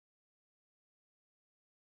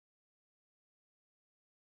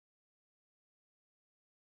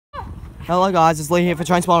Hello guys, it's Lee here for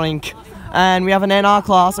Transpotting, and we have an NR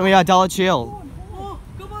class and we are Dulwich Hill.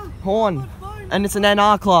 Horn. And it's an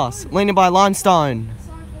NR class, leading by Limestone.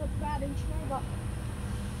 Sorry for the bad intro, but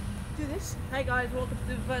do this. Hey guys, welcome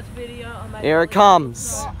to the first video. Here it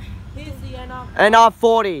comes. Here's the NR. NR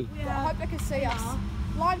 40. I hope they can see us.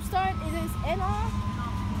 Limestone, it is NR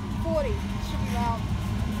 40. Should be loud.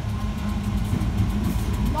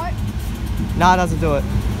 Nope. Nah, it doesn't do it.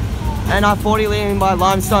 NR 40 leading by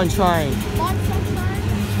Limestone train. Limestone train.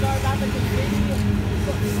 Sorry about the video.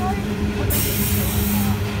 Sorry.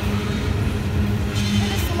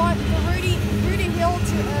 And it's like the Rudy Hill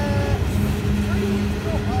to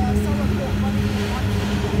Summer Court running.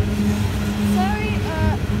 Sorry,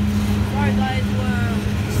 Sorry guys,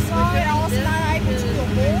 sorry, I wasn't able to do a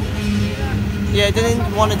ball. Yeah, it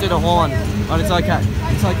didn't want to do the horn, but it's okay.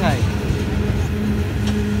 It's okay.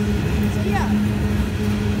 So yeah.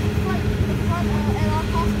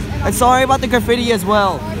 And sorry about the graffiti as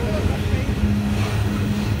well.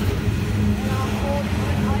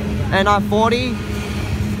 NR 40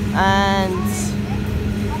 and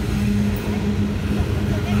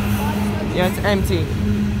yeah, it's empty.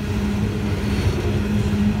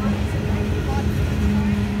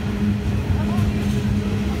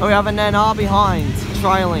 Oh, we have an NR behind,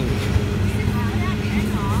 trailing.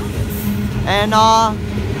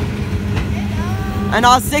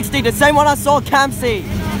 NR 60, the same one I saw Campsie.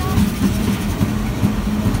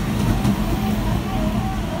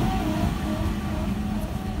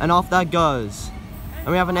 And off that goes. And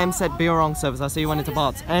we have an M set Birong service. I see you went into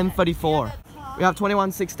parts. M34. We have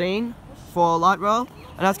 2116 for light rail,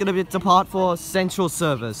 and that's going to depart for central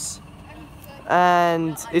service.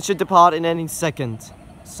 And it should depart in any second.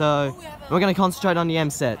 So we're going to concentrate on the M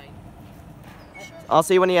set. I'll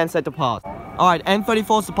see you when the M set departs. Alright,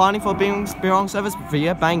 M34 is departing for Birong service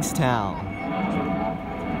via Bankstown.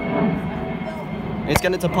 It's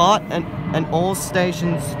going to depart and all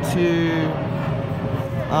stations to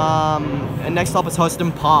and next stop is Houston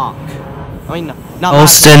Park. I mean, not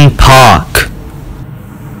Houston Park.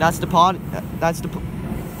 That's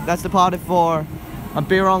departed for a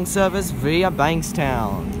Birong service via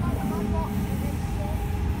Bankstown.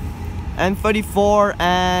 M34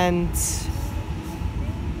 and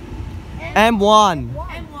M1.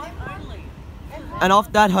 And off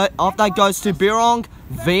that goes to Birong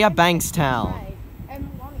via Bankstown.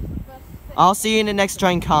 I'll see you when the next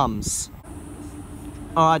train comes.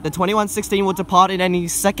 Alright, the 2116 will depart in any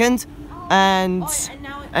second, and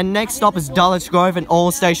next stop is Dulwich Grove and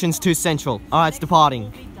all stations to Central. Alright, it's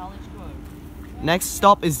departing. Next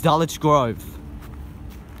stop is Dulwich Grove.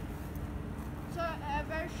 So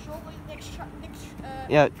very shortly, next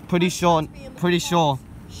yeah, pretty sure.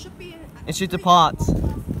 Should be It should depart.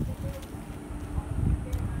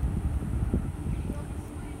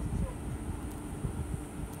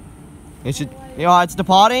 It should. Yeah, it's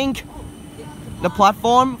departing. The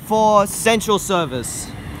platform for Central Service.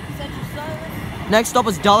 Central service. Next stop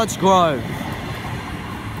is Dulwich Grove.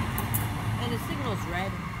 And the signal's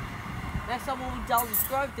red. Next stop will be Dulwich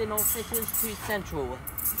Grove, then all stations to Central.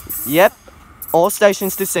 Yep, all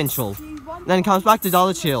stations to Central. Then it comes back to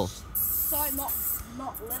Dulwich Hill. So not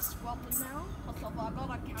less wobbly now. Because I've got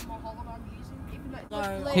a camera holder I'm using. Even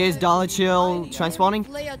though Here's Dulwich Hill transponding.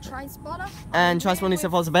 Leo transporter. And transponding so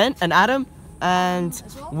far is Ben and Adam. And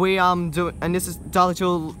we doing, and this is Dulwich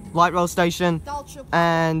Hill Light Rail Station,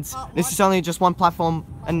 and this is only just one platform,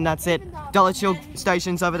 and that's it. Dulwich Hill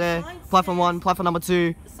Station's over there, platform 1, platform number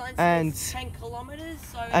 2, and 10 kilometers.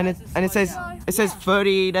 So it says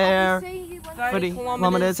 30 there, 30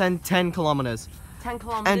 kilometers and 10 kilometers, 10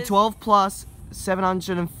 kilometers, and 12 plus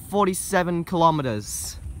 747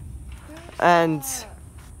 kilometers, and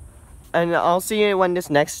I'll see you when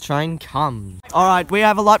this next train comes. All right, we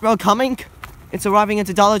have a light rail coming. It's arriving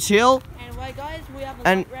into Dulwich Hill. Anyway, guys, we have a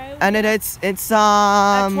light rail. And it's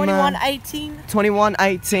 2118.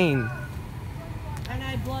 2118. And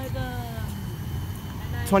I blow the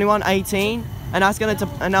 2118, and that's gonna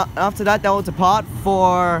and after that they'll depart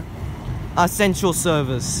for a Central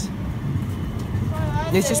service.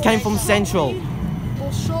 This just came from Central.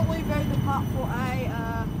 We'll shortly go depart for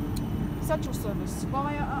a Central service.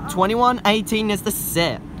 2118 is the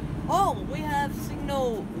set. Oh, we have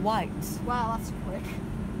signal white. Wow, that's quick.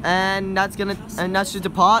 And that should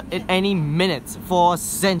depart at any minute for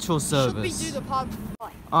Central service. Should we do the pub?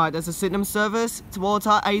 Alright, there's a Sydenham service towards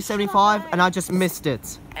our A75, and I just missed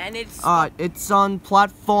it. And it's Alright, it's on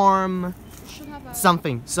platform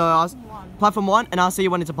something. So platform 1, and I'll see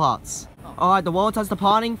you when it departs. Alright, the Waratah's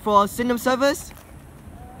departing for Sydenham service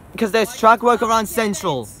because there's track work around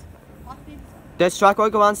Central. There's track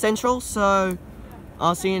work around Central, so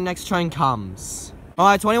I'll see you when the next train comes.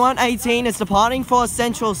 Alright, 2118 is departing for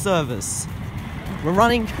Central service. We're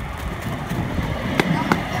running.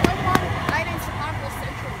 2118's departing for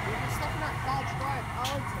Central. We'll be stopping at Dulwich Road,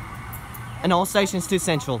 Arlington. And all stations to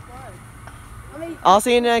Central. I mean, I'll see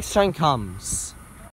you when the next train comes.